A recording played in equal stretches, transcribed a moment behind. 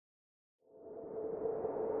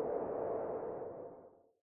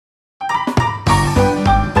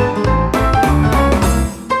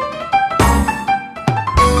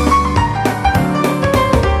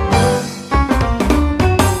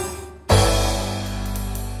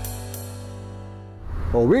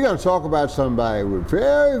Well, we're going to talk about somebody with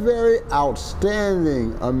very, very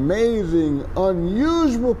outstanding, amazing,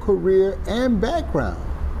 unusual career and background.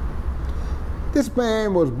 This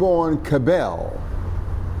man was born Calloway,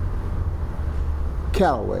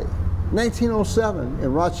 1907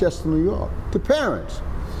 in Rochester, New York. The parents,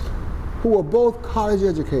 who were both college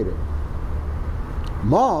educated.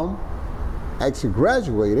 Mom actually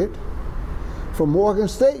graduated from Morgan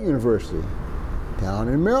State University down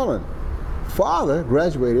in Maryland. Father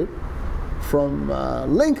graduated from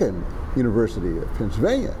Lincoln University of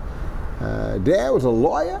Pennsylvania. Dad was a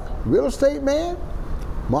lawyer, real estate man.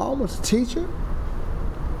 Mom was a teacher.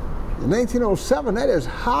 In 1907, that is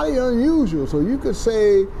highly unusual. So you could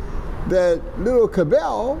say that little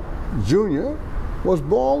Cabell Jr. was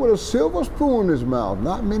born with a silver spoon in his mouth.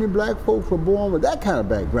 Not many black folks were born with that kind of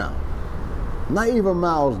background. Not even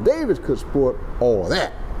Miles Davis could sport all of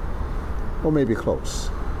that, or maybe close.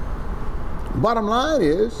 Bottom line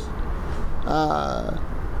is,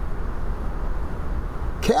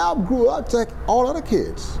 Cal grew up like all other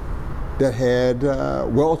kids that had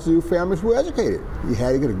well-to-do families who were educated. He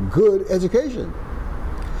had to get a good education.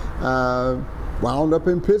 Wound up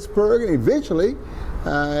in Pittsburgh, and eventually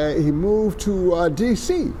he moved to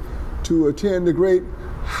D.C. to attend the great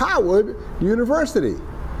Howard University.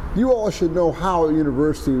 You all should know Howard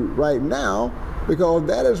University right now because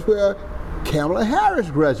that is where Kamala Harris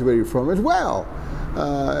graduated from as well,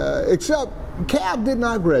 except Cal did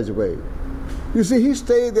not graduate. You see, he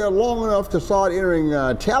stayed there long enough to start entering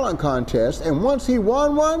talent contests, and once he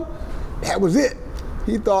won one, that was it.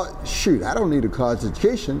 He thought, shoot, I don't need a college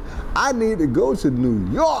education. I need to go to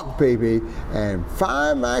New York, baby, and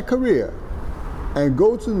find my career. And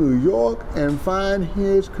go to New York and find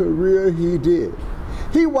his career. He did.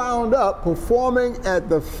 He wound up performing at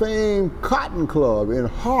the famed Cotton Club in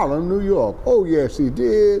Harlem, New York. Oh yes, he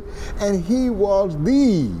did. And he was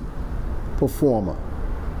the performer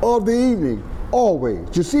of the evening,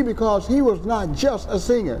 always. You see, because he was not just a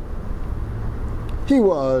singer. He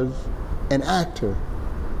was an actor.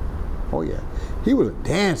 Oh yeah. He was a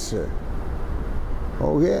dancer.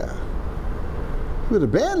 Oh yeah. He was a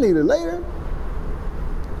band leader later,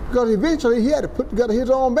 because eventually he had to put together his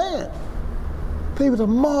own band. He was a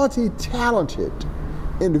multi-talented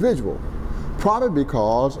individual, probably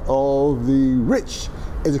because of the rich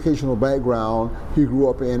educational background he grew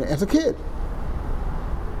up in as a kid,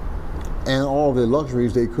 and all the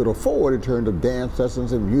luxuries they could afford in terms of dance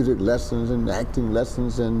lessons and music lessons and acting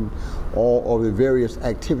lessons and all of the various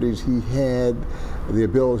activities he had the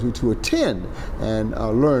ability to attend and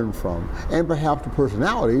learn from, and perhaps the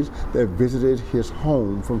personalities that visited his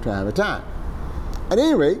home from time to time. At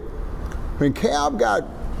any rate, when Cal got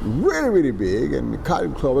really, really big and the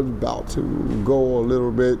Cotton Club was about to go a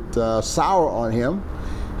little bit sour on him,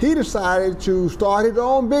 he decided to start his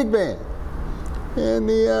own big band in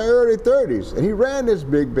the early 30s. And he ran this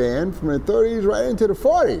big band from the 30s right into the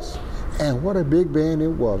 40s. And what a big band it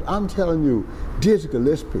was. I'm telling you, Dizzy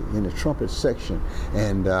Gillespie in the trumpet section,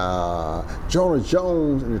 and Jonah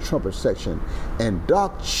Jones in the trumpet section, and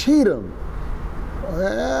Doc Cheatham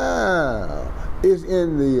is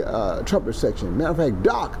in the trumpet section. Matter of fact,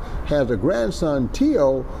 Doc has a grandson,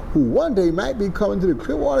 Tio, who one day might be coming to the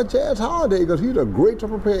Clearwater Jazz Holiday because he's a great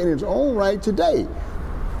trumpet player in his own right today.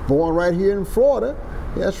 Born right here in Florida.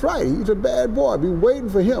 That's right, he's a bad boy. Be waiting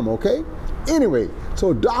for him, okay? Anyway,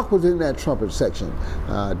 so Doc was in that trumpet section.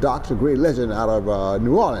 Doc's a great legend out of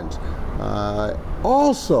New Orleans.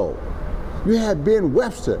 Also, you had Ben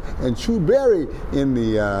Webster and Chu Berry in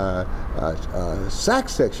the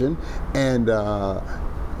sax section, and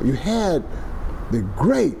you had the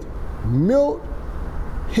great Milt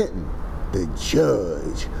Hinton, the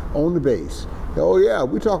judge, on the bass. Oh yeah,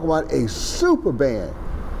 we talk about a super band,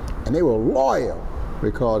 and they were loyal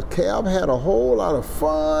because Cab had a whole lot of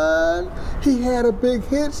fun. He had a big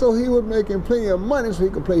hit, so he was making plenty of money so he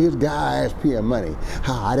could play his guys PM money.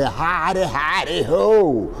 Hidey, hidey, hidey,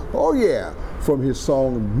 ho. Oh yeah, from his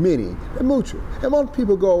song Minnie and Moocher. And most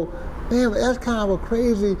people go, man, that's kind of a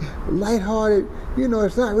crazy, lighthearted, you know,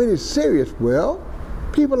 it's not really serious. Well,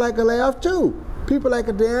 people like to laugh too. People like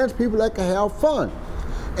to dance, people like to have fun.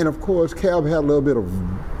 And of course, Cab had a little bit of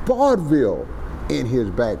vaudeville in his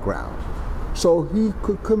background. So he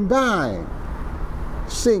could combine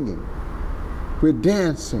singing with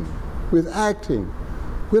dancing, with acting,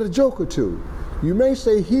 with a joke or two. You may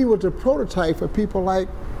say he was a prototype for people like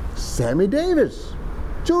Sammy Davis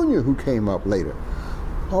Jr., who came up later.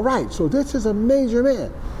 All right, so this is a major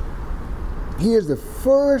man. He is the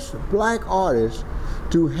first black artist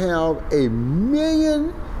to have a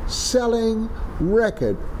million-selling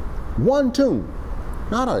record, one tune,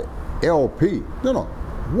 not a LP, no,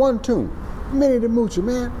 One tune. Minnie the Moocher,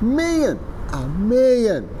 man. A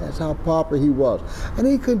million. That's how popular he was. And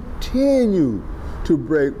he continued to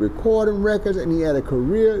break recording records, and he had a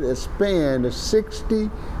career that spanned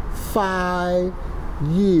 65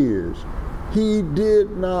 years. He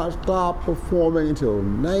did not stop performing until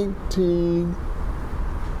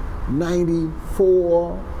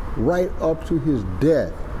 1994, right up to his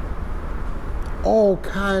death. All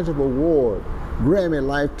kinds of awards. Grammy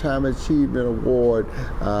Lifetime Achievement Award,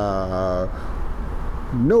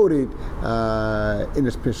 noted in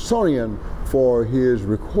the Smithsonian for his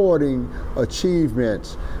recording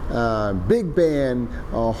achievements, Big Band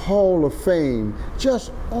Hall of Fame,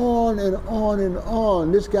 just on and on and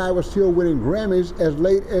on. This guy was still winning Grammys as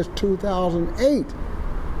late as 2008,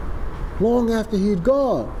 long after he'd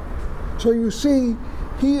gone. So you see,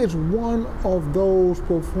 he is one of those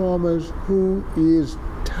performers who is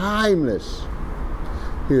timeless.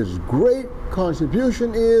 His great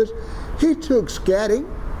contribution is he took scatting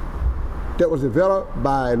that was developed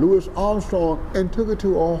by Louis Armstrong and took it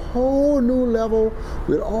to a whole new level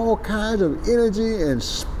with all kinds of energy and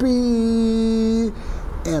speed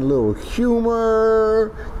and a little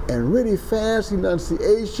humor and really fast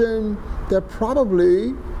enunciation that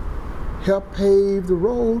probably helped pave the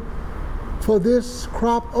road for this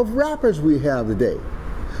crop of rappers we have today.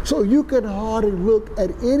 So you can hardly look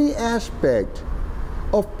at any aspect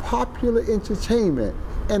of popular entertainment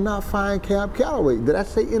and not find Cab Calloway. Did I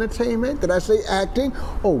say entertainment? Did I say acting?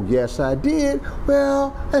 Oh, yes, I did.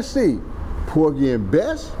 Well, let's see. Porgy and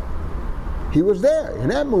Bess, he was there in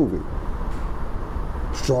that movie.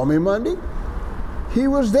 Stormy Monday, he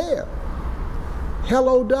was there.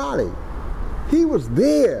 Hello, Dolly, he was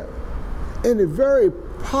there. In the very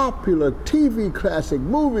popular TV classic,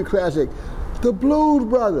 movie classic, The Blues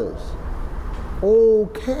Brothers.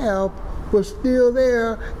 Old Cab was still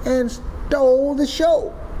there and stole the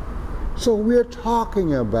show. So we're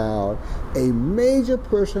talking about a major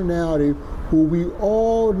personality who we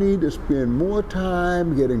all need to spend more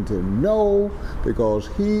time getting to know, because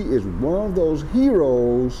he is one of those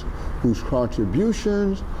heroes whose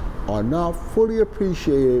contributions are not fully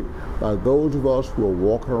appreciated by those of us who are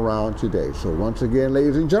walking around today. So once again,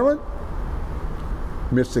 ladies and gentlemen,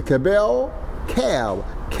 Mr. Cab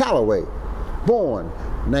Calloway, born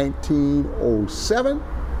 1907,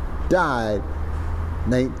 died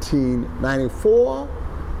 1994,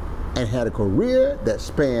 and had a career that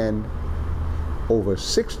spanned over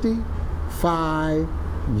 65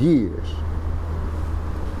 years.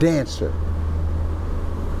 Dancer,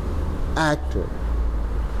 actor,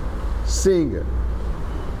 singer,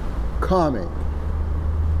 comic,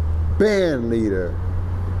 band leader,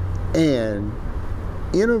 and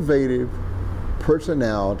innovative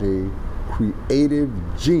personality, creative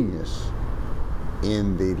genius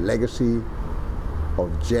in the legacy of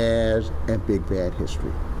jazz and big band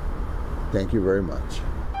history. Thank you very much.